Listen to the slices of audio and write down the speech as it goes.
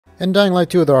In Dying Light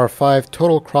 2 there are 5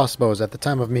 total crossbows at the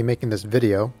time of me making this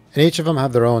video, and each of them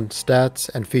have their own stats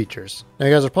and features. Now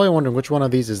you guys are probably wondering which one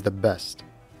of these is the best.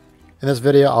 In this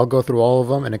video I'll go through all of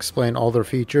them and explain all their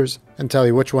features and tell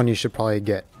you which one you should probably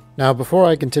get. Now before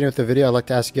I continue with the video, I'd like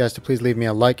to ask you guys to please leave me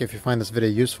a like if you find this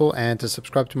video useful and to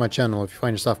subscribe to my channel if you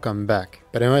find yourself coming back.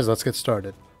 But anyways, let's get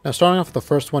started. Now starting off with the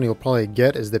first one you'll probably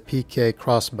get is the PK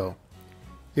Crossbow.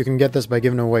 You can get this by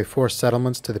giving away 4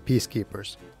 settlements to the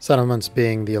Peacekeepers. Settlements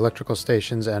being the electrical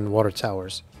stations and water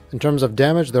towers. In terms of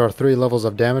damage, there are 3 levels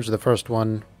of damage, the first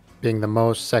one being the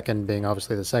most, second being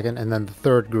obviously the second, and then the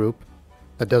third group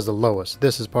that does the lowest.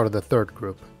 This is part of the third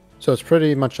group. So it's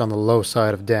pretty much on the low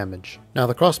side of damage. Now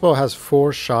the crossbow has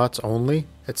 4 shots only,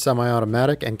 it's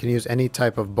semi-automatic and can use any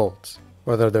type of bolts.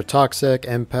 Whether they're toxic,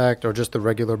 impact, or just the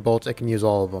regular bolts, it can use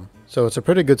all of them. So it's a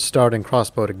pretty good starting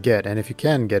crossbow to get, and if you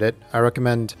can get it, I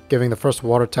recommend giving the first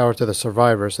water tower to the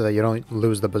survivors so that you don't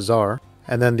lose the bazaar,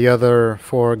 and then the other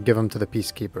 4 give them to the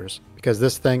Peacekeepers, because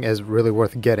this thing is really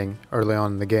worth getting early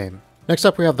on in the game. Next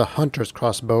up we have the Hunter's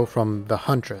Crossbow from the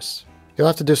Huntress. You'll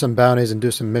have to do some bounties and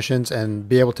do some missions and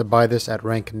be able to buy this at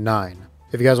rank 9.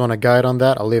 If you guys want a guide on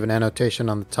that, I'll leave an annotation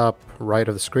on the top right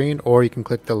of the screen, or you can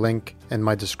click the link in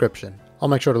my description. I'll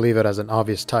make sure to leave it as an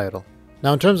obvious title.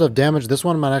 Now in terms of damage, this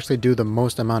one might actually do the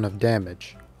most amount of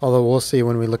damage, although we'll see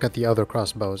when we look at the other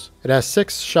crossbows. It has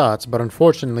 6 shots, but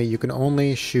unfortunately you can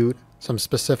only shoot some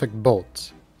specific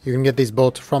bolts. You can get these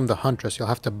bolts from the Huntress, you'll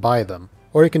have to buy them.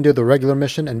 Or you can do the regular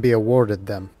mission and be awarded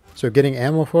them. So getting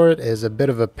ammo for it is a bit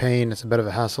of a pain, it's a bit of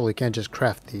a hassle, you can't just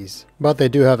craft these. But they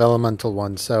do have elemental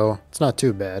ones, so it's not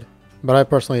too bad. But I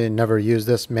personally never use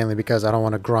this, mainly because I don't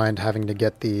want to grind having to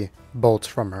get the bolts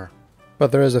from her.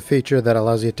 But there is a feature that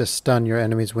allows you to stun your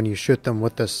enemies when you shoot them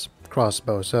with this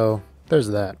crossbow, so there's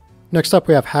that. Next up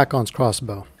we have Hakon's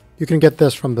Crossbow. You can get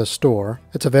this from the store.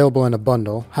 It's available in a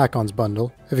bundle, Hakon's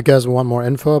bundle. If you guys want more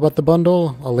info about the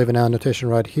bundle, I'll leave an annotation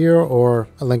right here or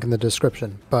a link in the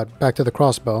description. But back to the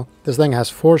crossbow. This thing has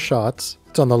 4 shots,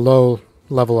 it's on the low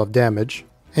level of damage,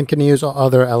 and can use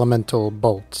other elemental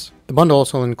bolts. The bundle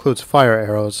also includes fire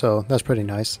arrows, so that's pretty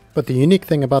nice. But the unique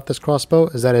thing about this crossbow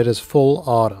is that it is full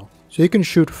auto. So you can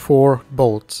shoot 4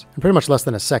 bolts in pretty much less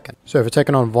than a second. So if you're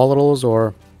taking on volatiles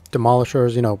or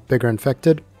demolishers, you know, bigger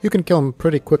infected, you can kill them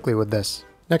pretty quickly with this.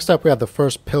 Next up we have the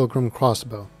first Pilgrim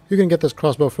Crossbow. You can get this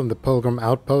crossbow from the Pilgrim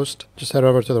Outpost. Just head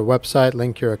over to their website,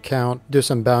 link your account, do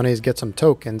some bounties, get some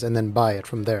tokens, and then buy it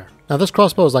from there. Now this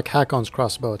crossbow is like Hakon's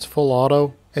crossbow. It's full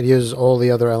auto. It uses all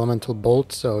the other elemental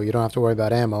bolts, so you don't have to worry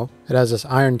about ammo. It has this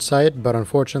iron sight, but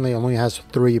unfortunately only has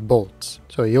 3 bolts.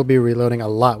 So you'll be reloading a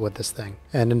lot with this thing.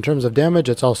 And in terms of damage,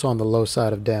 it's also on the low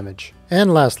side of damage.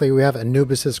 And lastly, we have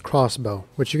Anubis's Crossbow,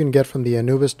 which you can get from the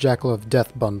Anubis Jackal of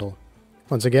Death bundle.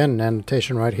 Once again, an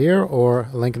annotation right here, or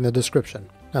a link in the description.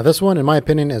 Now this one, in my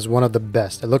opinion, is one of the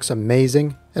best. It looks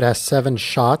amazing. It has 7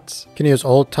 shots, can use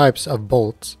all types of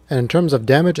bolts. And in terms of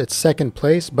damage, it's second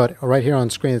place, but right here on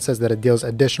screen it says that it deals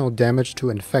additional damage to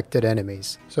infected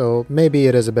enemies. So maybe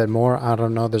it is a bit more, I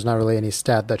don't know, there's not really any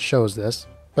stat that shows this.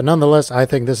 But nonetheless, I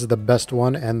think this is the best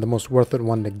one and the most worth it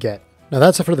one to get. Now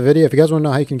that's it for the video. If you guys want to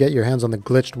know how you can get your hands on the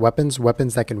glitched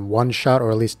weapons that can one-shot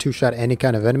or at least 2-shot any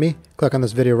kind of enemy, click on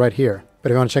this video right here.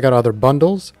 But if you want to check out other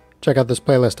bundles, check out this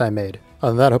playlist I made.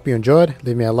 Other than that, hope you enjoyed.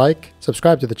 Leave me a like,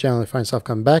 subscribe to the channel if you find yourself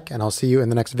coming back, and I'll see you in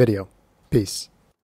the next video. Peace.